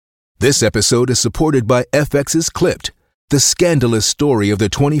This episode is supported by FX's Clipped, the scandalous story of the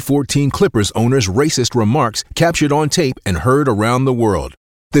 2014 Clippers owner's racist remarks captured on tape and heard around the world.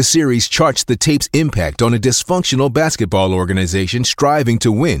 The series charts the tape's impact on a dysfunctional basketball organization striving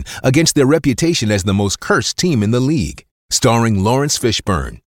to win against their reputation as the most cursed team in the league. Starring Lawrence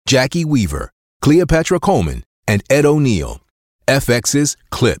Fishburne, Jackie Weaver, Cleopatra Coleman, and Ed O'Neill. FX's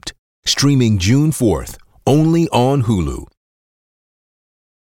Clipped, streaming June 4th, only on Hulu.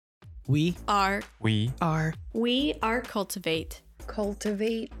 We are cultivate.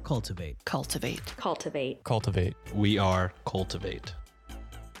 Cultivate. We are cultivate.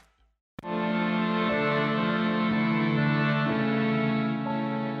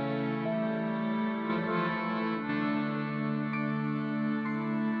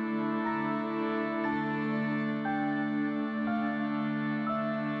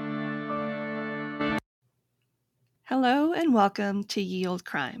 Hello and welcome to Ye Olde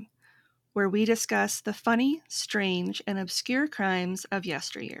Crime, where we discuss the funny, strange, and obscure crimes of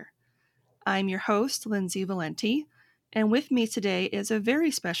yesteryear. I'm your host, Lindsay Valenti, and with me today is a very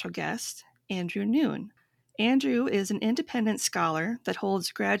special guest, Andrew Noone. Andrew is an independent scholar that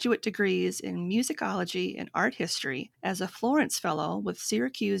holds graduate degrees in musicology and art history as a Florence Fellow with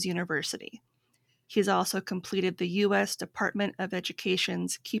Syracuse University. He's also completed the U.S. Department of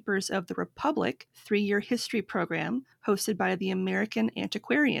Education's Keepers of the Republic 3-year history program hosted by the American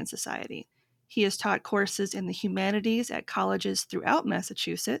Antiquarian Society. He has taught courses in the humanities at colleges throughout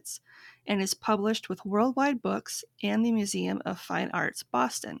Massachusetts and is published with Worldwide Books and the Museum of Fine Arts,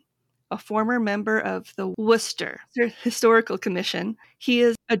 Boston. A former member of the Worcester Historical Commission, he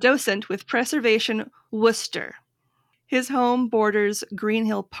is a docent with Preservation Worcester. His home borders Green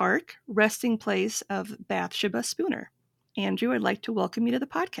Hill Park, resting place of Bathsheba Spooner. Andrew, I'd like to welcome you to the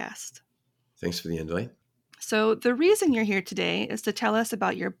podcast. Thanks for the invite. So the reason you're here today is to tell us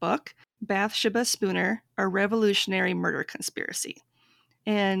about your book, Bathsheba Spooner, A Revolutionary Murder Conspiracy.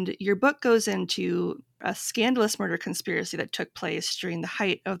 And your book goes into a scandalous murder conspiracy that took place during the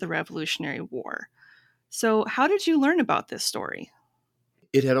height of the Revolutionary War. So how did you learn about this story?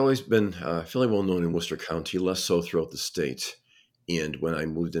 It had always been fairly well known in Worcester County, less so throughout the state. And when I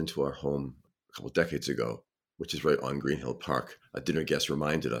moved into our home a couple of decades ago, which is right on Green Hill Park, a dinner guest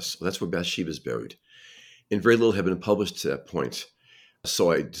reminded us, well, that's where Bathsheba is buried. And very little had been published to that point.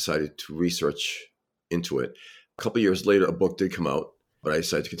 So I decided to research into it. A couple of years later, a book did come out, but I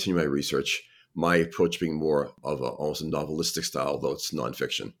decided to continue my research, my approach being more of almost a novelistic style, though it's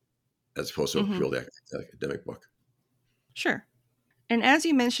nonfiction, as opposed to a purely academic book. Sure. And as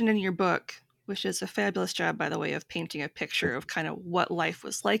you mentioned in your book, which is a fabulous job, by the way, of painting a picture of kind of what life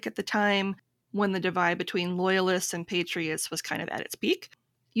was like at the time when the divide between loyalists and patriots was kind of at its peak,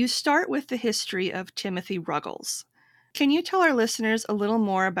 you start with the history of Timothy Ruggles. Can you tell our listeners a little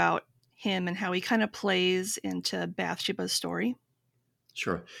more about him and how he kind of plays into Bathsheba's story?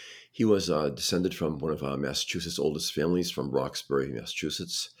 Sure. He was descended from one of Massachusetts' oldest families from Roxbury,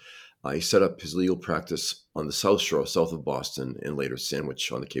 Massachusetts. He set up his legal practice on the South Shore, south of Boston, and later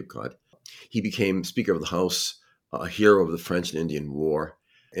Sandwich on the Cape Cod. He became Speaker of the House, a hero of the French and Indian War,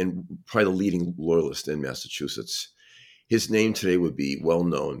 and probably the leading loyalist in Massachusetts. His name today would be well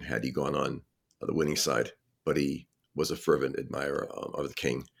known had he gone on the winning side, but he was a fervent admirer of the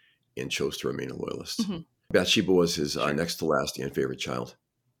king and chose to remain a loyalist. Mm-hmm. Bathsheba was his next to last and favorite child.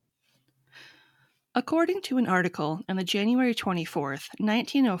 According to an article in the January 24th,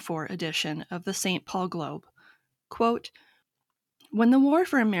 1904 edition of the St. Paul Globe, quote, "When the War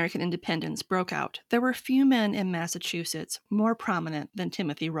for American Independence broke out, there were few men in Massachusetts more prominent than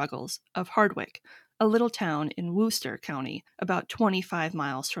Timothy Ruggles of Hardwick, a little town in Worcester County, about 25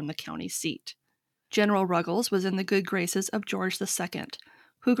 miles from the county seat. General Ruggles was in the good graces of George II,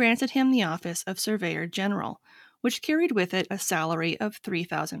 who granted him the office of Surveyor General, which carried with it a salary of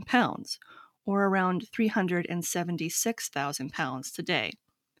 £3,000, or around £376,000 today.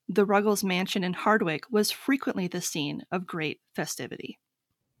 The Ruggles mansion in Hardwick was frequently the scene of great festivity."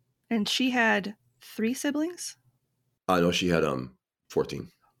 And she had 3 siblings? No, she had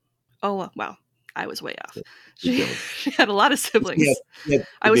 14. Oh, wow. I was way off. She had a lot of siblings.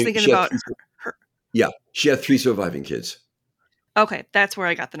 I was thinking about her. Yeah, she had 3 surviving kids. Okay, that's where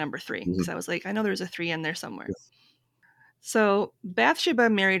I got the number 3, because I was like, I know there's a 3 in there somewhere. Yeah. So Bathsheba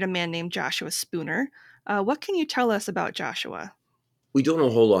married a man named Joshua Spooner. What can you tell us about Joshua? We don't know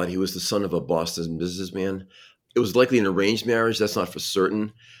a whole lot. He was the son of a Boston businessman. It was likely an arranged marriage. That's not for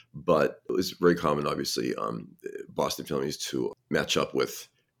certain, but it was very common, obviously, Boston families to match up with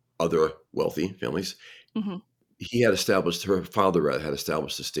other wealthy families. Mm-hmm. Her father had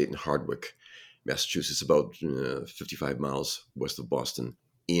established a estate in Hardwick, Massachusetts, about 55 miles west of Boston.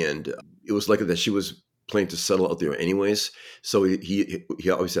 And it was likely that she was planning to settle out there anyways. So he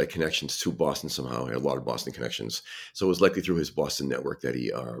always had connections to Boston somehow. He had a lot of Boston connections. So it was likely through his Boston network that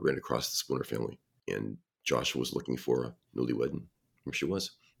he ran across the Spooner family. And Joshua was looking for a newlywed, and here she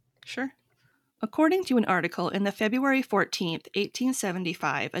was. Sure. According to an article in the February 14th,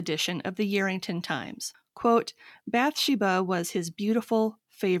 1875 edition of the Yerington Times, quote, Bathsheba was his beautiful,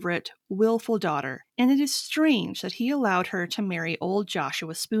 favorite, willful daughter, and it is strange that he allowed her to marry old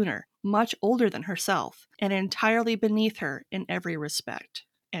Joshua Spooner, much older than herself, and entirely beneath her in every respect,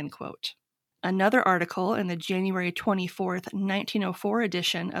 end quote. Another article in the January 24th, 1904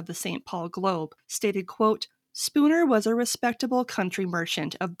 edition of the St. Paul Globe stated, quote, Spooner was a respectable country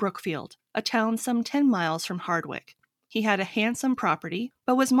merchant of Brookfield, a town some 10 miles from Hardwick. He had a handsome property,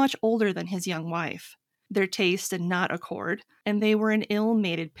 but was much older than his young wife. Their tastes did not accord, and they were an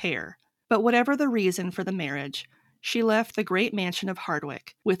ill-mated pair. But whatever the reason for the marriage, she left the great mansion of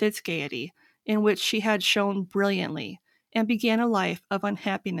Hardwick, with its gaiety, in which she had shone brilliantly, and began a life of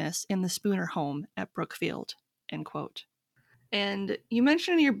unhappiness in the Spooner home at Brookfield, end quote. And you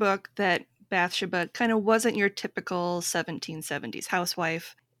mentioned in your book that Bathsheba kind of wasn't your typical 1770s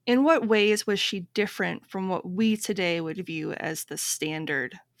housewife. In what ways was she different from what we today would view as the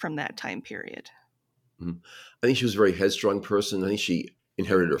standard from that time period? Mm-hmm. I think she was a very headstrong person. I think she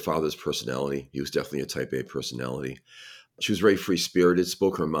inherited her father's personality. He was definitely a type A personality. She was very free-spirited,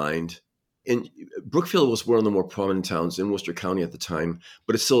 spoke her mind. And Brookfield was one of the more prominent towns in Worcester County at the time,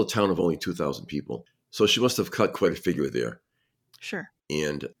 but it's still a town of only 2,000 people. So she must have cut quite a figure there. Sure.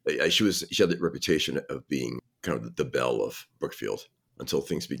 And she had the reputation of being kind of the belle of Brookfield until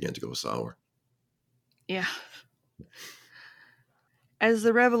things began to go sour. Yeah. As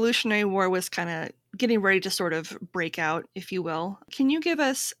the Revolutionary War was kind of getting ready to sort of break out, if you will, can you give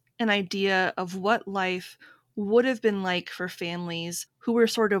us an idea of what life would have been like for families who were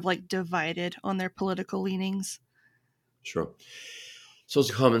sort of like divided on their political leanings? Sure. So it's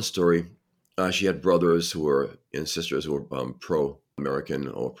a common story. She had brothers and sisters who were pro-American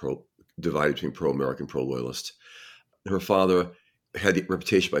or divided between pro-American, pro-loyalist. Her father had the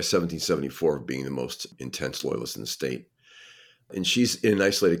reputation by 1774 of being the most intense loyalist in the state. And she's in an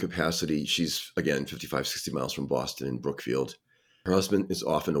isolated capacity. She's, again, 55, 60 miles from Boston in Brookfield. Her husband is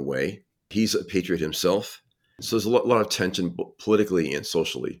often away. He's a patriot himself. So there's a lot of tension politically and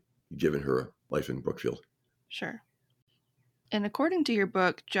socially given her life in Brookfield. Sure. And according to your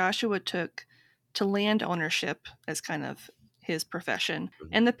book, Joshua took to land ownership as kind of his profession,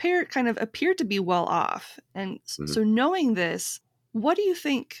 and the pair kind of appeared to be well off. And so knowing this, what do you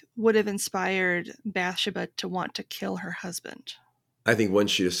think would have inspired Bathsheba to want to kill her husband? I think when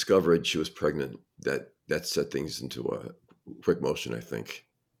she discovered she was pregnant, that set things into a quick motion, I think.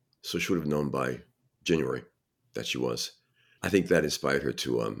 So she would have known by January that she was. I think that inspired her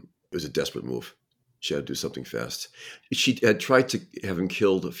to, it was a desperate move. She had to do something fast. She had tried to have him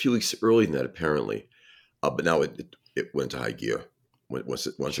killed a few weeks earlier than that, apparently. But now it went to high gear once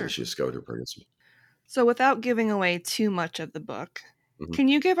Sure. she discovered her pregnancy. So without giving away too much of the book, can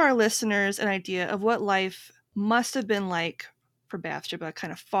you give our listeners an idea of what life must have been like for Bathsheba,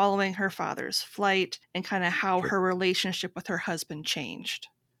 kind of following her father's flight and kind of how her relationship with her husband changed?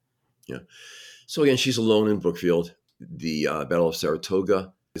 Yeah. So again, she's alone in Brookfield. The Battle of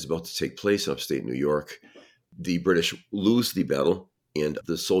Saratoga is about to take place in upstate New York. The British lose the battle, and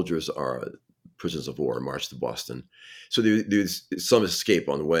the soldiers are prisoners of war and march to Boston. So there's some escape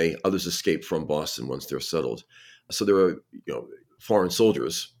on the way. Others escape from Boston once they're settled. So there are foreign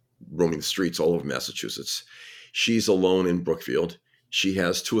soldiers roaming the streets all over Massachusetts. She's alone in Brookfield. She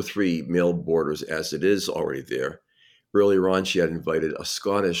has 2 or 3 male boarders as it is already there. Earlier on, she had invited a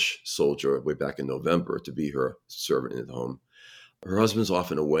Scottish soldier way back in November to be her servant in the home. Her husband's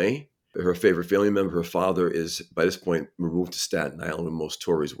often away. Her favorite family member, her father, is by this point moved to Staten Island, where most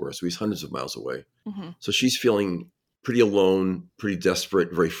Tories were. So he's hundreds of miles away. So she's feeling pretty alone, pretty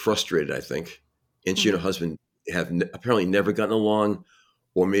desperate, very frustrated, I think. And she and her husband have apparently never gotten along,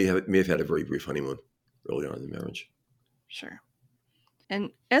 or may have had a very brief honeymoon early on in the marriage. Sure.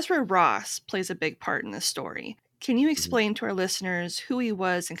 And Ezra Ross plays a big part in this story. Can you explain to our listeners who he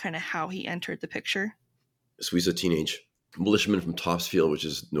was and kind of how he entered the picture? So he's a teenage militiaman from Topsfield, which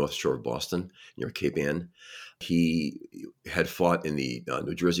is north shore of Boston, near Cape Ann. He had fought in the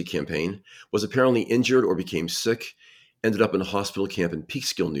New Jersey campaign, was apparently injured or became sick, ended up in a hospital camp in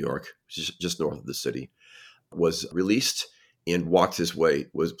Peekskill, New York, which is just north of the city, was released and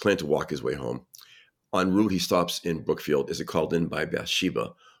was planned to walk his way home. En route, he stops in Brookfield, is called in by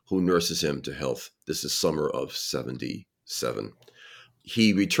Bathsheba, who nurses him to health. This is summer of 77.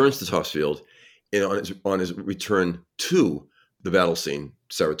 He returns to Topsfield, and on his return to the battle scene,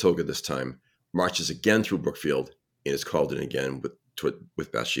 Saratoga this time, marches again through Brookfield and is called in again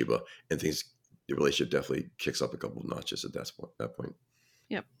with Bathsheba, and the relationship definitely kicks up a couple of notches at that point.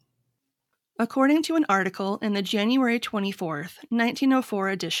 Yep. According to an article in the January 24th, 1904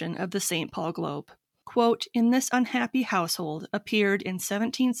 edition of the St. Paul Globe, quote, "In this unhappy household appeared in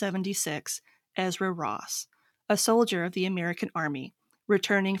 1776 Ezra Ross, a soldier of the American Army,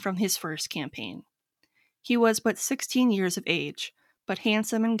 returning from his first campaign. He was but 16 years of age, but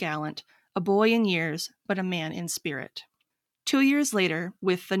handsome and gallant, a boy in years, but a man in spirit. 2 years later,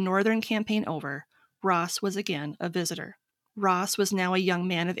 with the Northern campaign over, Ross was again a visitor. Ross was now a young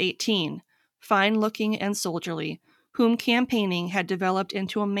man of 18, fine-looking and soldierly, whom campaigning had developed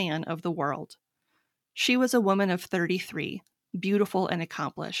into a man of the world. She was a woman of 33, beautiful and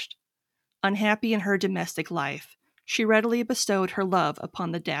accomplished. Unhappy in her domestic life, she readily bestowed her love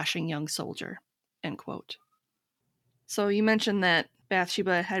upon the dashing young soldier." End quote. So you mentioned that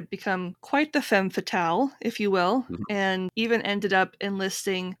Bathsheba had become quite the femme fatale, if you will, and even ended up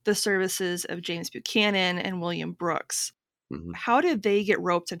enlisting the services of James Buchanan and William Brooks. How did they get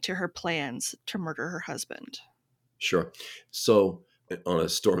roped into her plans to murder her husband? Sure. So on a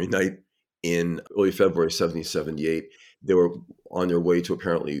stormy night in early February 1778, they were on their way to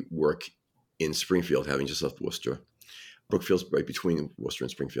apparently work in Springfield, having just left Worcester. Brookfield's right between Worcester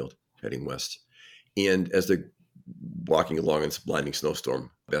and Springfield, heading west. And as they're walking along in this blinding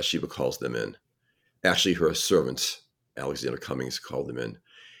snowstorm, Bathsheba calls them in. Actually, her servant, Alexander Cummings, called them in.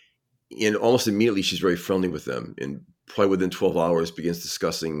 And almost immediately, she's very friendly with them. And probably within 12 hours, begins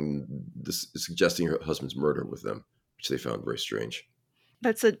suggesting her husband's murder with them, which they found very strange.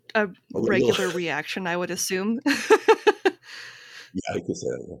 That's a regular reaction, I would assume. Yeah, I could say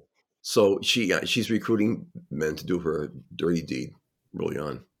that. Yeah. So she's recruiting men to do her dirty deed early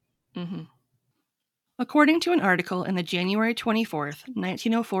on. Mm-hmm. According to an article in the January 24th,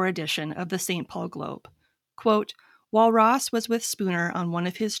 1904 edition of the St. Paul Globe, quote, "While Ross was with Spooner on one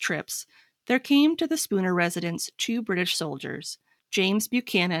of his trips, there came to the Spooner residence 2 British soldiers, James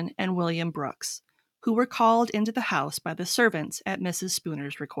Buchanan and William Brooks, who were called into the house by the servants at Mrs.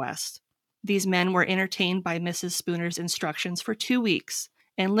 Spooner's request. These men were entertained by Mrs. Spooner's instructions for 2 weeks,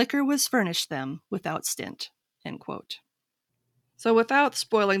 and liquor was furnished them without stint." End quote. So without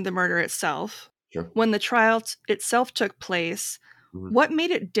spoiling the murder itself, Sure. When the trial itself took place, what made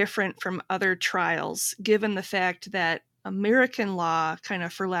it different from other trials, given the fact that American law, kind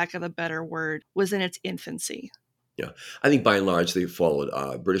of for lack of a better word, was in its infancy? Yeah, I think by and large they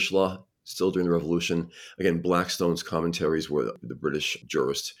followed British law still during the Revolution. Again, Blackstone's commentaries were the British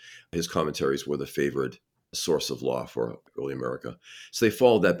jurist. His commentaries were the favored source of law for early America. So they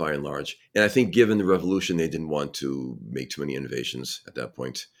followed that by and large. And I think given the Revolution, they didn't want to make too many innovations at that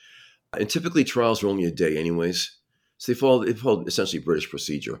point. And typically trials were only a day anyways. So they followed essentially British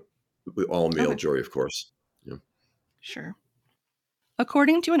procedure, with all male jury, of course. Yeah. Sure.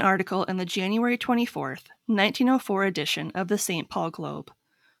 According to an article in the January 24th, 1904 edition of the St. Paul Globe,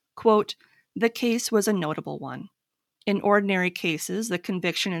 quote, "The case was a notable one. In ordinary cases, the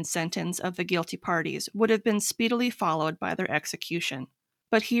conviction and sentence of the guilty parties would have been speedily followed by their execution.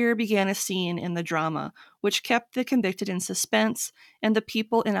 But here began a scene in the drama which kept the convicted in suspense and the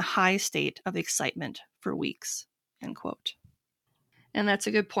people in a high state of excitement for weeks." End quote. And that's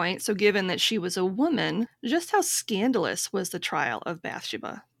a good point. So given that she was a woman, just how scandalous was the trial of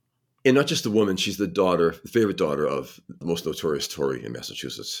Bathsheba? And not just a woman, she's the favorite daughter of the most notorious Tory in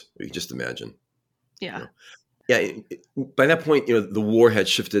Massachusetts. You can just imagine. Yeah. Yeah, by that point, the war had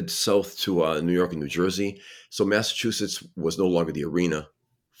shifted south to New York and New Jersey. So Massachusetts was no longer the arena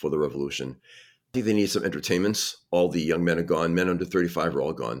for the Revolution. I think they needed some entertainments. All the young men are gone. Men under 35 are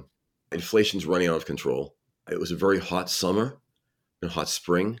all gone. Inflation's running out of control. It was a very hot summer and hot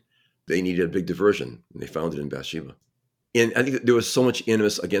spring. They needed a big diversion, and they found it in Bathsheba. And I think there was so much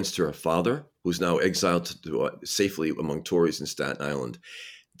animus against her father, who's now exiled safely among Tories in Staten Island,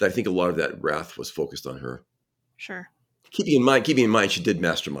 that I think a lot of that wrath was focused on her. Sure. Keeping in mind, she did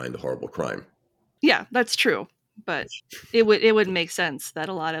mastermind the horrible crime. Yeah, that's true. But it would make sense that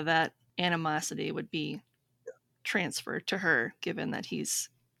a lot of that animosity would be transferred to her, given that he's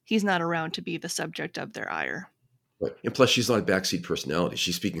not around to be the subject of their ire. Right. And plus, she's not a backseat personality.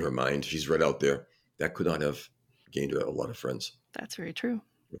 She's speaking her mind. She's right out there. That could not have gained her a lot of friends. That's very true.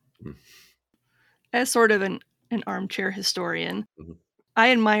 Mm-hmm. As sort of an armchair historian,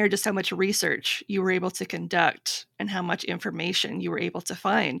 I admire just how much research you were able to conduct and how much information you were able to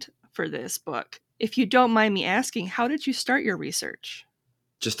find for this book. If you don't mind me asking, how did you start your research?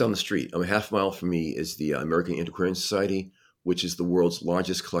 Just down the street. A half mile from me is the American Antiquarian Society, which is the world's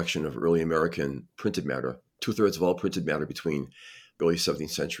largest collection of early American printed matter 2/3 of all printed matter between the early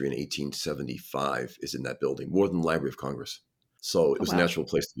 17th century and 1875 is in that building, more than the Library of Congress. So it Oh, was a wow. natural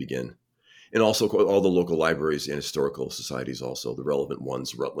place to begin. And also all the local libraries and historical societies, also the relevant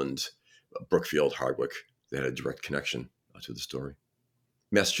ones, Rutland, Brookfield, Hardwick, they had a direct connection to the story.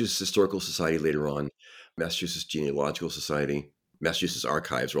 Massachusetts Historical Society later on, Massachusetts Genealogical Society, Massachusetts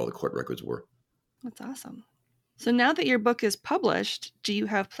Archives, where all the court records were. That's awesome. So now that your book is published, do you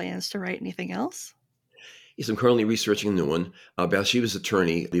have plans to write anything else? Yes, I'm currently researching a new one. Bathsheba's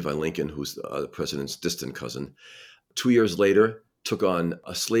attorney, Levi Lincoln, who's the president's distant cousin, 2 years later took on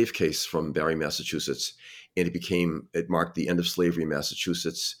a slave case from Barre, Massachusetts, and it marked the end of slavery in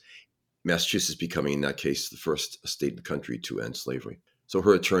Massachusetts. Massachusetts becoming, in that case, the first state in the country to end slavery. So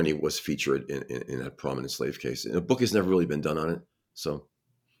her attorney was featured in that prominent slave case. And a book has never really been done on it, so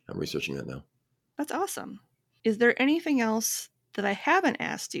I'm researching that now. That's awesome. Is there anything else that I haven't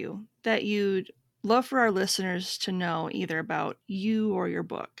asked you that you'd love for our listeners to know, either about you or your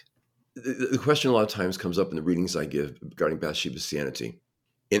book? The question a lot of times comes up in the readings I give regarding Bathsheba's sanity.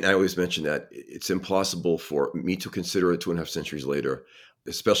 And I always mention that it's impossible for me to consider it 2.5 centuries later,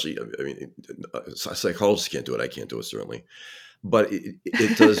 especially, I mean, a psychologist can't do it. I can't do it, certainly. But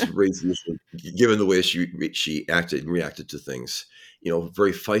it does raise the issue, given the way she acted and reacted to things.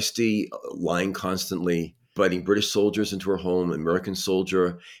 Very feisty, lying constantly, inviting British soldiers into her home, American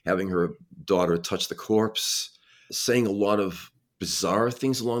soldier, having her daughter touch the corpse, saying a lot of bizarre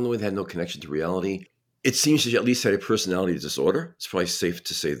things along the way that had no connection to reality. It seems she at least had a personality disorder. It's probably safe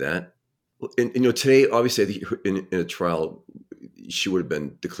to say that. And today, obviously, I think in a trial, she would have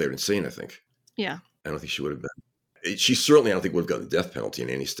been declared insane, I think. Yeah. I don't think she would have been. She certainly, I don't think, would have gotten the death penalty in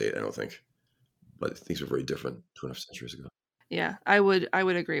any state, I don't think. But things were very different 2.5 centuries ago. Yeah, I would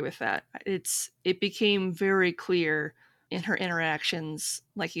agree with that. It became very clear in her interactions,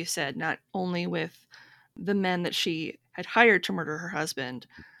 like you said, not only with the men that she had hired to murder her husband,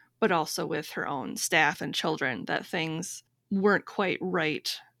 but also with her own staff and children, that things weren't quite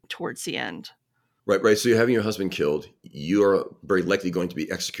right towards the end. Right. So you're having your husband killed. You're very likely going to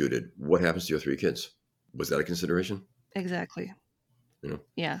be executed. What happens to your 3 kids? Was that a consideration? Exactly. You know?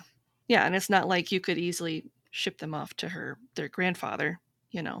 Yeah. Yeah, and it's not like you could easily ship them off to their grandfather,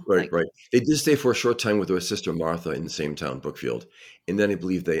 Right. They did stay for a short time with her sister Martha in the same town, Brookfield. And then I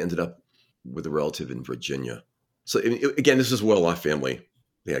believe they ended up with a relative in Virginia. So again, this is a well-off family.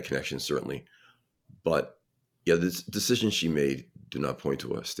 They had connections, certainly. But yeah, the decisions she made do not point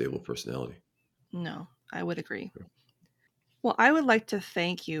to a stable personality. No, I would agree. Well, I would like to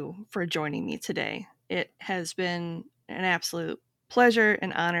thank you for joining me today. It has been an absolute pleasure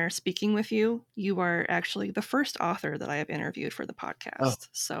and honor speaking with you. You are actually the first author that I have interviewed for the podcast. Oh,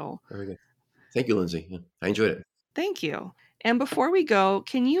 so very good. Thank you, Lindsay. Yeah, I enjoyed it. Thank you. And before we go,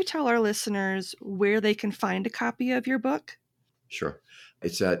 can you tell our listeners where they can find a copy of your book? Sure.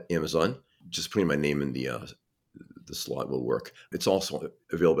 It's at Amazon. Just putting my name in the slot will work. It's also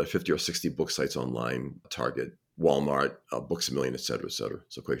available at 50 or 60 book sites online, Target, Walmart, Books A Million, et cetera, et cetera.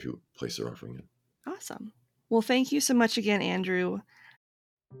 So quite a few places are offering it. Awesome. Well, thank you so much again, Andrew.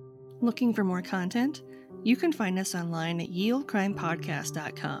 Looking for more content? You can find us online at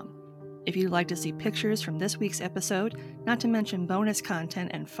yieldcrimepodcast.com. If you'd like to see pictures from this week's episode, not to mention bonus content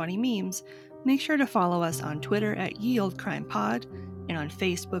and funny memes, make sure to follow us on Twitter at YieldCrimePod and on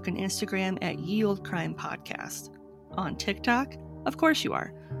Facebook and Instagram at YieldCrimePodcast. On TikTok, of course you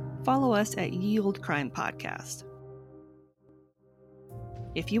are. Follow us at YieldCrimePodcast.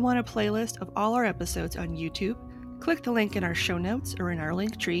 If you want a playlist of all our episodes on YouTube, click the link in our show notes or in our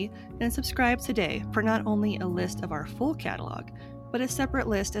link tree and subscribe today for not only a list of our full catalog, but a separate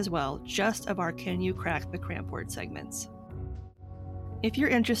list as well, just of our Can You Crack the Cramp Word segments. If you're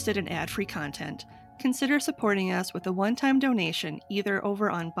interested in ad-free content, consider supporting us with a one-time donation either over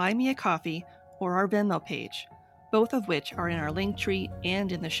on Buy Me a Coffee or our Venmo page, both of which are in our link tree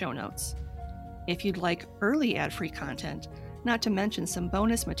and in the show notes. If you'd like early ad-free content, not to mention some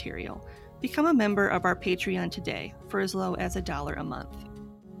bonus material, become a member of our Patreon today for as low as $1 a month.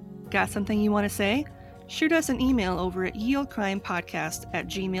 Got something you want to say? Shoot us an email over at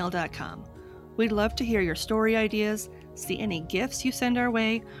yieldcrimepodcast@gmail.com. We'd love to hear your story ideas, see any gifts you send our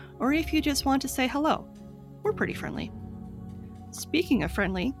way, or if you just want to say hello. We're pretty friendly. Speaking of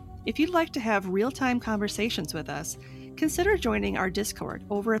friendly, if you'd like to have real-time conversations with us, consider joining our Discord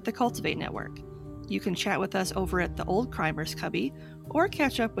over at the Cultivate Network. You can chat with us over at the Old Crimers Cubby, or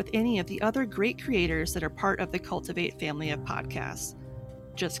catch up with any of the other great creators that are part of the Cultivate family of podcasts.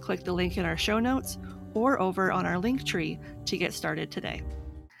 Just click the link in our show notes or over on our link tree to get started today.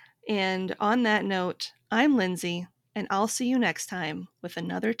 And on that note, I'm Lindsay, and I'll see you next time with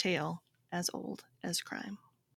another tale as old as crime.